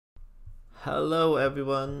Hello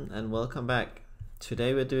everyone and welcome back.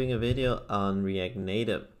 Today we're doing a video on React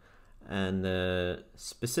Native and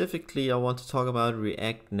specifically I want to talk about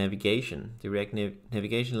React Navigation, the React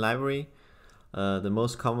Navigation library, the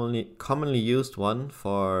most commonly used one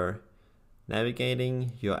for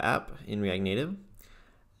navigating your app in React Native.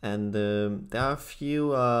 And there are a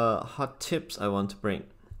few hot tips I want to bring.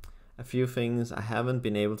 A few things I haven't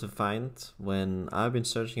been able to find when I've been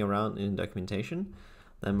searching around in documentation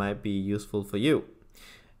that might be useful for you.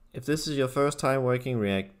 If this is your first time working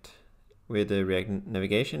with the React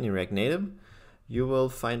Navigation in React Native, you will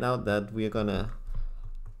find out that we're gonna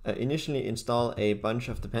initially install a bunch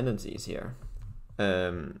of dependencies here.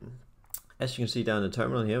 As you can see down the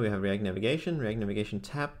terminal here, we have React Navigation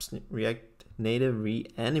tabs, React Native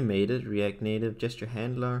reanimated, React Native gesture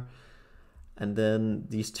handler, and then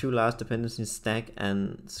these two last dependencies, stack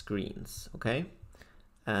and screens. Okay,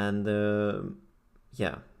 and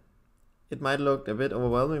yeah, it might look a bit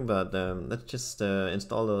overwhelming, but let's just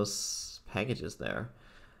install those packages there.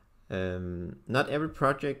 Not every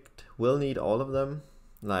project will need all of them.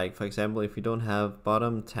 Like for example, if we don't have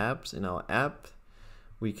bottom tabs in our app,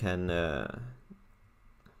 we can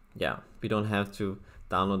we don't have to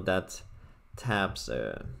download that tabs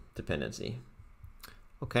dependency.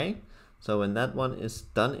 Okay, so when that one is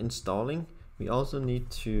done installing, we also need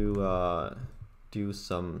to do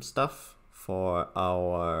some stuff for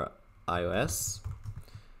our iOS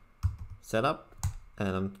setup, and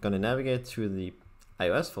I'm gonna navigate to the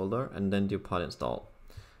iOS folder and then do pod install,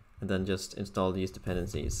 and then just install these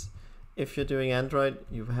dependencies. If you're doing Android,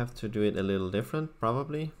 you have to do it a little different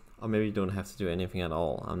probably, or maybe you don't have to do anything at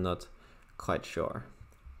all. I'm not quite sure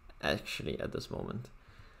actually at this moment.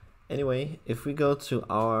 Anyway, if we go to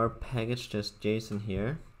our package.json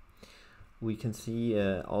here, we can see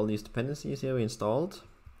all these dependencies here we installed.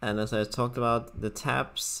 And as I talked about, the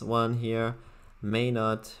tabs one here may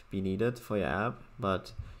not be needed for your app,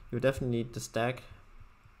 but you definitely need the stack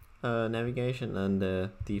navigation and the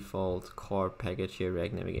default core package here,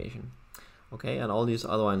 React Navigation. Okay, and all these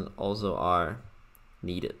other ones also are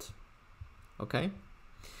needed. Okay.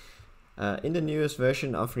 In the newest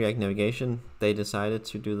version of React Navigation, they decided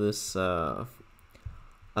to do this thing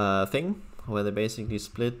where they basically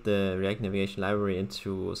split the React Navigation library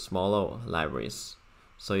into smaller libraries.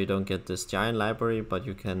 So you don't get this giant library, but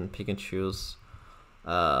you can pick and choose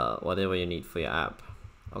whatever you need for your app.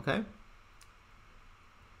 Okay.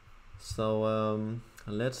 So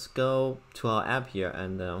let's go to our app here,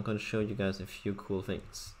 and I'm going to show you guys a few cool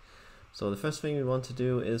things. So the first thing we want to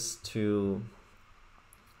do is to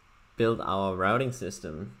build our routing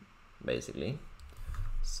system, basically.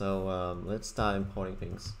 So let's start importing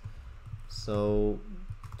things. So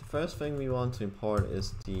the first thing we want to import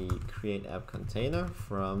is the create app container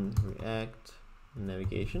from React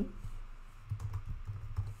Navigation.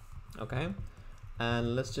 Okay,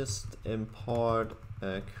 and let's just import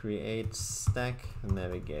create stack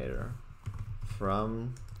navigator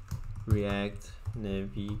from React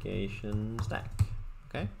Navigation stack.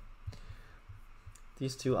 Okay,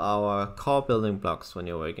 these two are our core building blocks when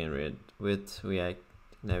you're working with React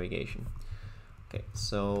Navigation. Okay,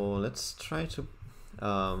 so let's try to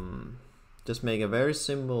just make a very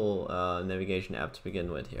simple navigation app to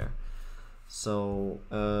begin with here. So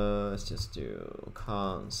let's just do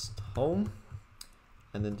const home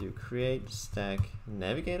and then do create stack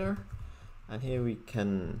navigator, and here we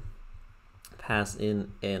can pass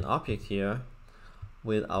in an object here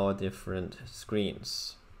with our different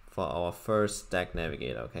screens for our first stack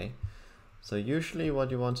navigator. Okay, so usually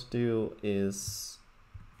what you want to do is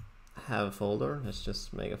have a folder. Let's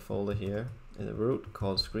just make a folder here in the root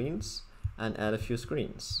called screens and add a few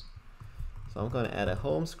screens. So I'm going to add a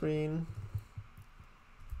home screen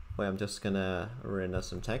where I'm just gonna render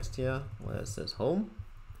some text here where it says home,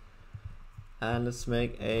 and let's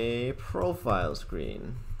make a profile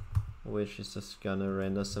screen which is just gonna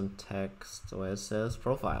render some text where it says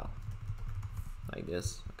profile, like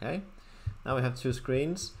this. Okay, now we have two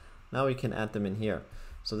screens. Now we can add them in here.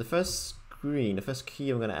 So the first screen, the first key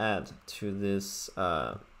I'm gonna add to this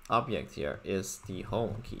object here is the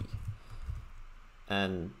home key,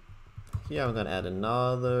 and here I'm gonna add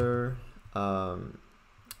another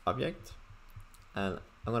object, and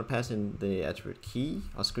I'm gonna pass in the attribute key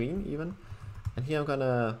or screen even, and here I'm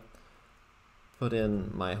gonna put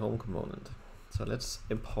in my home component. So let's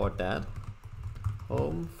import that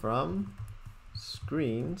home from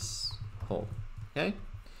screens home. Okay,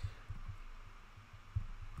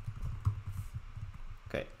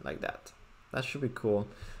 like that. That should be cool.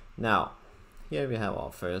 Now here we have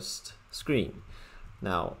our first screen.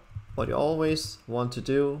 Now what you always want to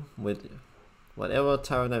do with whatever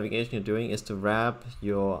type of navigation you're doing is to wrap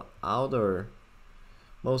your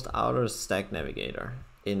most outer stack navigator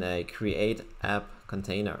in a create app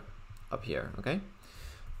container up here. Okay,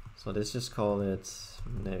 so let's just call it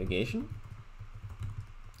navigation,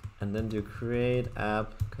 and then do create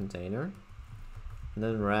app container, and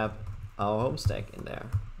then wrap our home stack in there.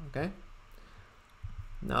 Okay,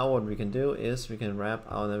 now what we can do is we can wrap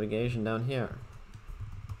our navigation down here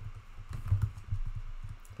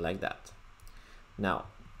like that. Now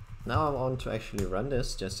I want to actually run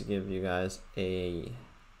this just to give you guys a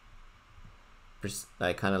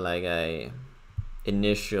kind of like a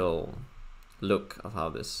initial look of how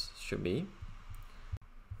this should be.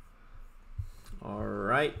 All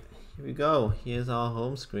right, here we go. Here's our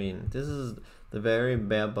home screen. This is the very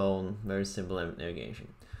bare bone, very simple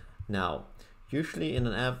navigation. Now, usually in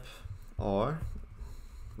an app, or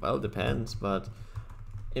well, depends, but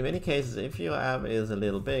in many cases, if your app is a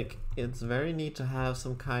little big, it's very neat to have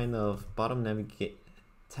some kind of bottom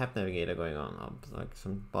tab navigator going on, like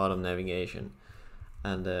some bottom navigation.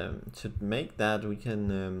 And to make that, we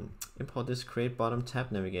can import this create bottom tab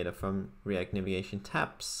navigator from React Navigation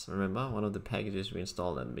Tabs. Remember, one of the packages we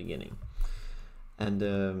installed at the beginning. And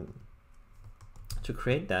to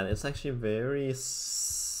create that, it's actually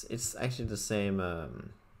it's actually the same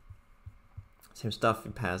same stuff we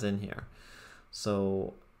pass in here.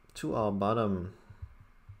 So to our bottom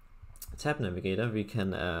tab navigator, we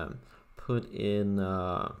can put in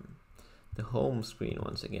the home screen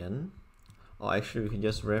once again. Or actually, we can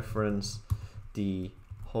just reference the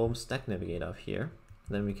home stack navigator up here.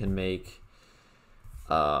 Then we can make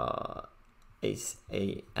another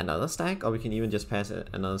stack, or we can even just pass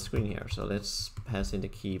another screen here. So let's pass in the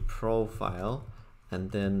key profile,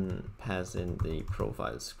 and then pass in the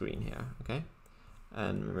profile screen here. Okay,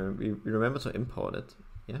 and remember to import it.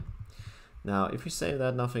 Yeah. Now, if we say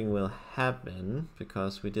that, nothing will happen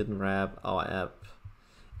because we didn't wrap our app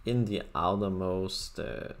in the outermost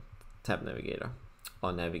tab navigator,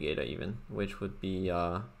 or navigator even, which would be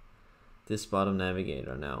this bottom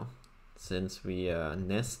navigator now, since we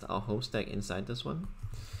nest our home stack inside this one.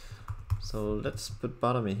 So let's put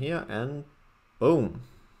bottom in here, and boom,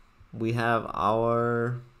 we have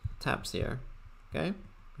our tabs here. Okay,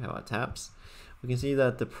 we have our tabs. We can see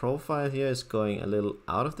that the profile here is going a little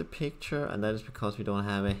out of the picture, and that is because we don't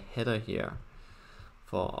have a header here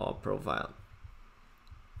for our profile,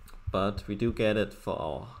 but we do get it for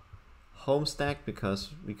our home stack because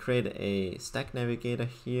we create a stack navigator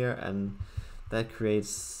here, and that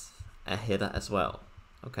creates a header as well.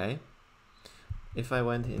 Okay, if I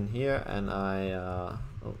went in here and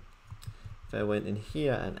if I went in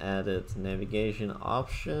here and added navigation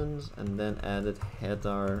options and then added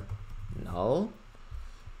header null,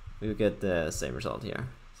 we will get the same result here.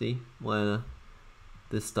 See, when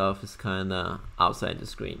this stuff is kind of outside the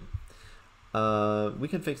screen. We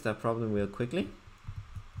can fix that problem real quickly,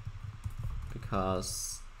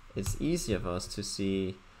 because it's easier for us to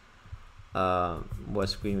see what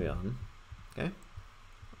screen we're on. Okay,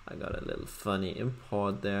 I got a little funny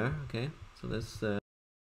import there. Okay, so let's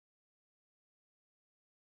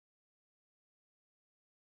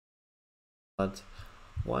but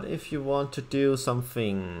what if you want to do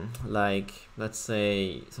something like, let's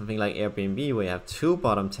say something like Airbnb, where you have two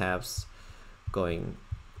bottom tabs going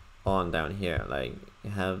on down here? Like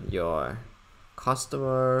you have your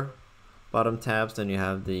customer bottom tabs, then you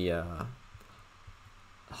have the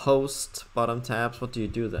host bottom tabs. What do you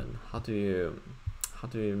do then? How do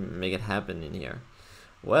you make it happen in here?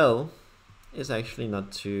 Well, it's actually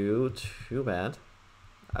not too bad.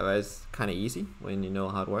 It's kind of easy when you know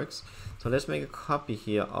how it works. So let's make a copy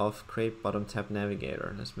here of create bottom tab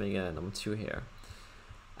navigator. Let's make a number 2 here,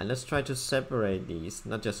 and let's try to separate these,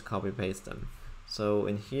 not just copy paste them. So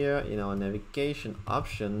in here, in our navigation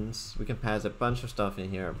options, we can pass a bunch of stuff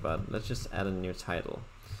in here, but let's just add a new title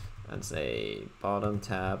and say bottom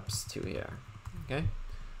tabs 2 here. Okay,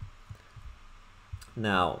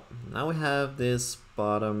 now we have this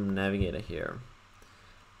bottom navigator here,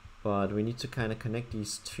 but we need to kind of connect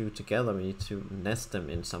these two together. We need to nest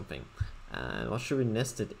them in something. And what should we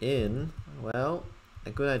nest it in? Well,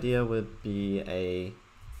 a good idea would be a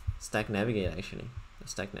stack navigator, actually. A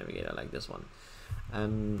stack navigator like this one.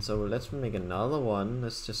 And so let's make another one.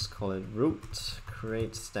 Let's just call it root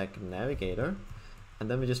create stack navigator. And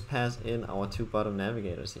then we just pass in our two bottom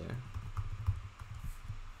navigators here.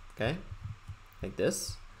 Okay, like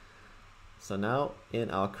this. So now in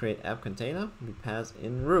our create app container, we pass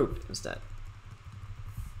in root instead.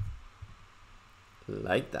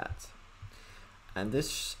 Like that. And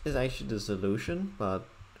this is actually the solution, but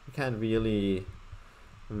we can't really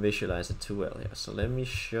visualize it too well here. So let me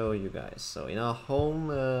show you guys. So in our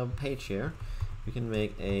home page here, we can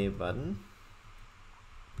make a button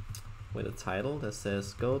with a title that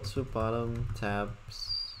says go to bottom tabs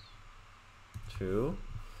 2.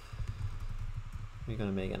 We're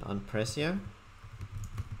gonna make an unpress here.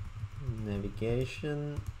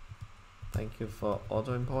 Navigation. Thank you for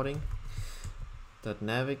auto importing. That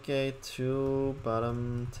navigate to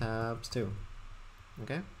bottom tabs 2.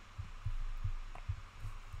 Okay.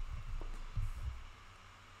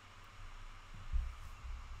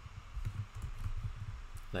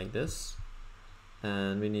 Like this.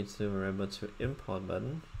 And we need to remember to import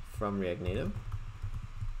button from React Native.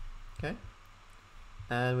 Okay.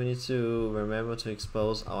 And we need to remember to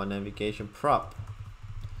expose our navigation prop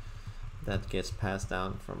that gets passed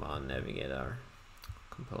down from our navigator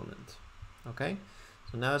component. Okay.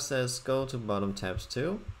 So now it says go to bottom tabs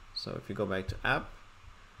 2. So if you go back to app,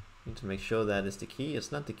 you need to make sure that is the key.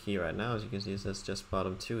 It's not the key right now. As you can see, it says just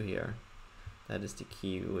bottom 2 here. That is the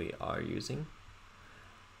key we are using.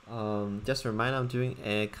 Just a reminder, I'm doing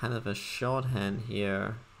a kind of a shorthand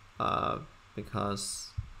here because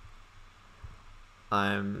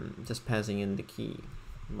I'm just passing in the key.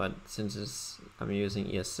 But since I'm using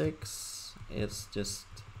ES6, it's just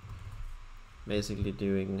basically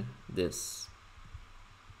doing this.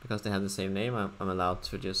 Because they have the same name, I'm allowed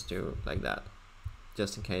to just do like that,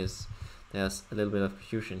 just in case there's a little bit of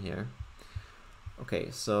confusion here. Okay,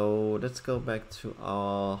 so let's go back to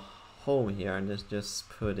our home here and let's just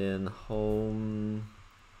put in home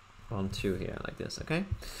on 2 here like this. Okay,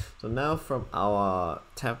 so now from our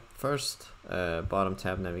tab first bottom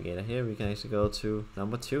tab navigator here, we can actually go to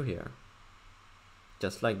number 2 here,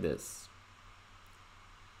 just like this.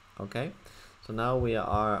 Okay, so now we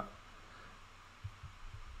are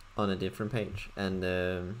on a different page, and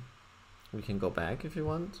we can go back if you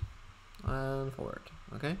want and forward.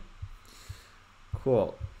 Okay,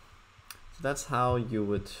 cool. So that's how you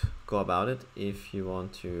would go about it if you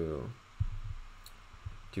want to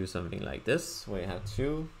do something like this, where you have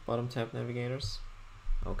 2 bottom tab navigators.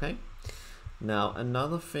 Okay, now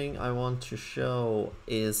another thing I want to show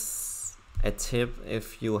is a tip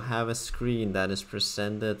if you have a screen that is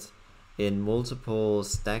presented in multiple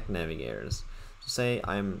stack navigators. So say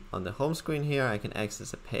I'm on the home screen here, I can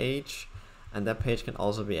access a page, and that page can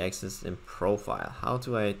also be accessed in profile. How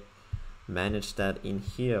do I manage that in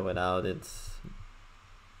here without it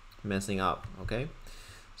messing up? Okay,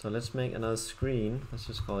 so let's make another screen. Let's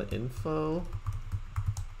just call it info,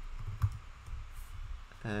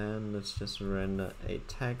 and let's just render a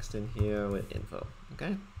text in here with info.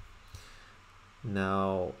 Okay,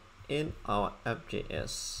 now in our app.js,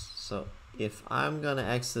 so if I'm gonna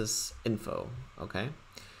access info, okay,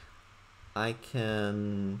 I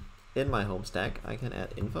can, in my home stack, I can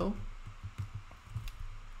add info,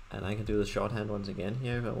 and I can do the shorthand once again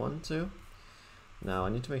here if I want to. Now I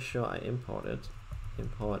need to make sure I import it.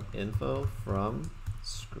 Import info from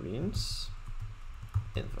screens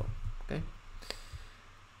info. Okay.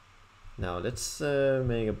 Now let's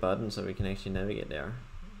make a button so we can actually navigate there.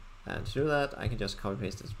 And to do that, I can just copy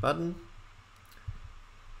paste this button,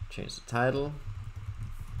 change the title,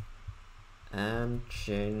 and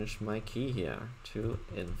change my key here to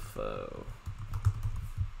info.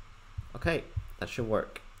 Okay, that should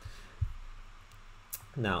work.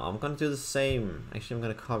 Now I'm gonna do the same. Actually, I'm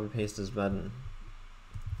gonna copy paste this button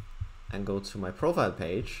and go to my profile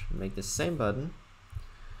page, make the same button,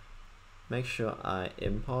 make sure I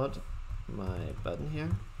import my button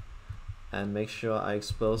here, and make sure I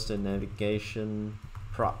expose the navigation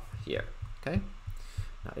prop here. Okay.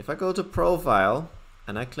 Now if I go to profile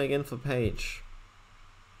and I click info page,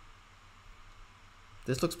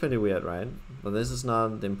 this looks pretty weird, right? But this is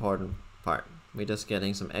not the important part. We're just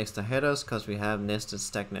getting some extra headers because we have nested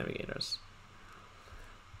stack navigators.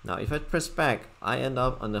 Now if I press back, I end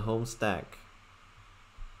up on the home stack.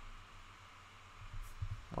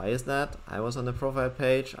 Why is that? I was on the profile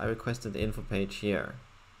page, I requested the info page here,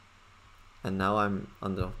 and now I'm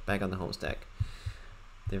on the back on the home stack.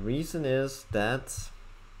 The reason is that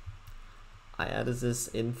I added this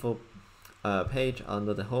info page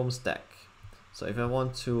under the home stack. So if I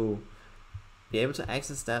want to be able to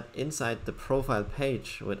access that inside the profile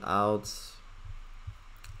page without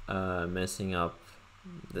messing up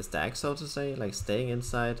the stack, so to say, like staying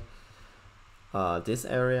inside this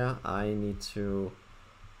area, I need to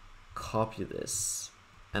copy this,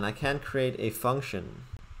 and I can create a function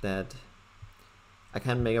that I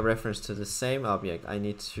can make a reference to the same object. I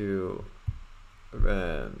need to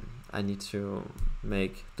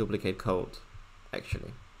make duplicate code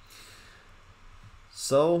actually.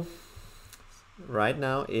 So right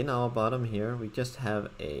now in our bottom here, we just have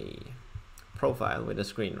a profile with a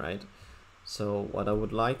screen, right? So what I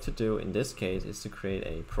would like to do in this case is to create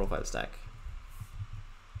a profile stack,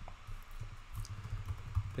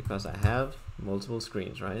 because I have multiple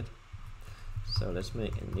screens, right? So let's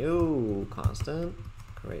make a new constant,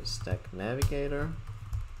 create stack navigator,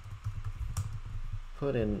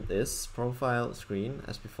 put in this profile screen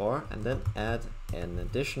as before, and then add an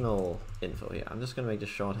additional info here. I'm just gonna make the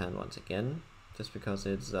shorthand once again, just because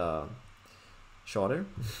it's shorter,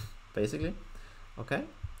 basically. Okay,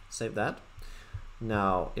 save that.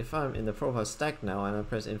 Now, if I'm in the profile stack now and I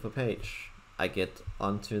press info page, I get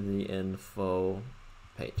onto the info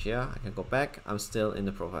page here. I can go back. I'm still in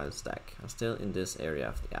the profile stack. I'm still in this area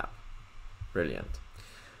of the app. Brilliant.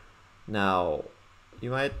 Now,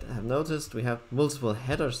 you might have noticed we have multiple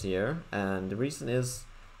headers here, and the reason is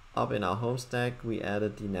up in our home stack we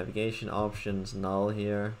added the navigation options null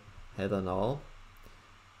here, header null,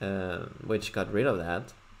 which got rid of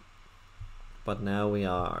that. But now we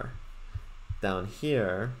are down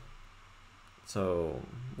here, so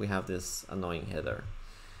we have this annoying header.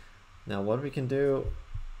 Now what we can do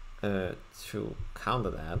to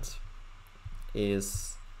counter that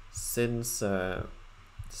is, since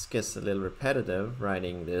this gets a little repetitive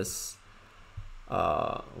writing this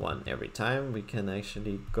one every time, we can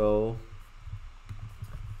actually go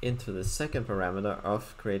into the second parameter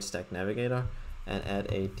of create stack navigator and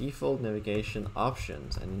add a default navigation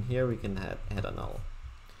options, and in here we can add header null.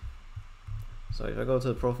 So if I go to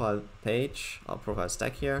the profile page or profile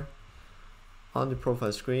stack here, on the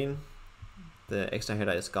profile screen the extra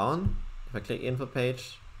header is gone. If I click info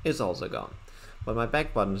page, it's also gone, but my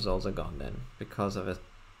back button is also gone then, because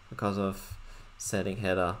of setting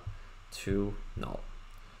header to null.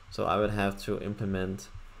 So I would have to implement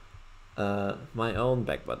my own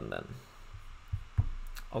back button then.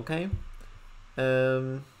 Okay.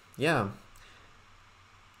 Yeah,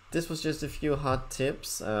 this was just a few hot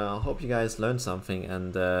tips. I hope you guys learned something,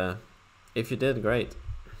 and if you did, great.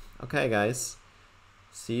 Okay guys,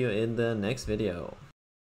 see you in the next video.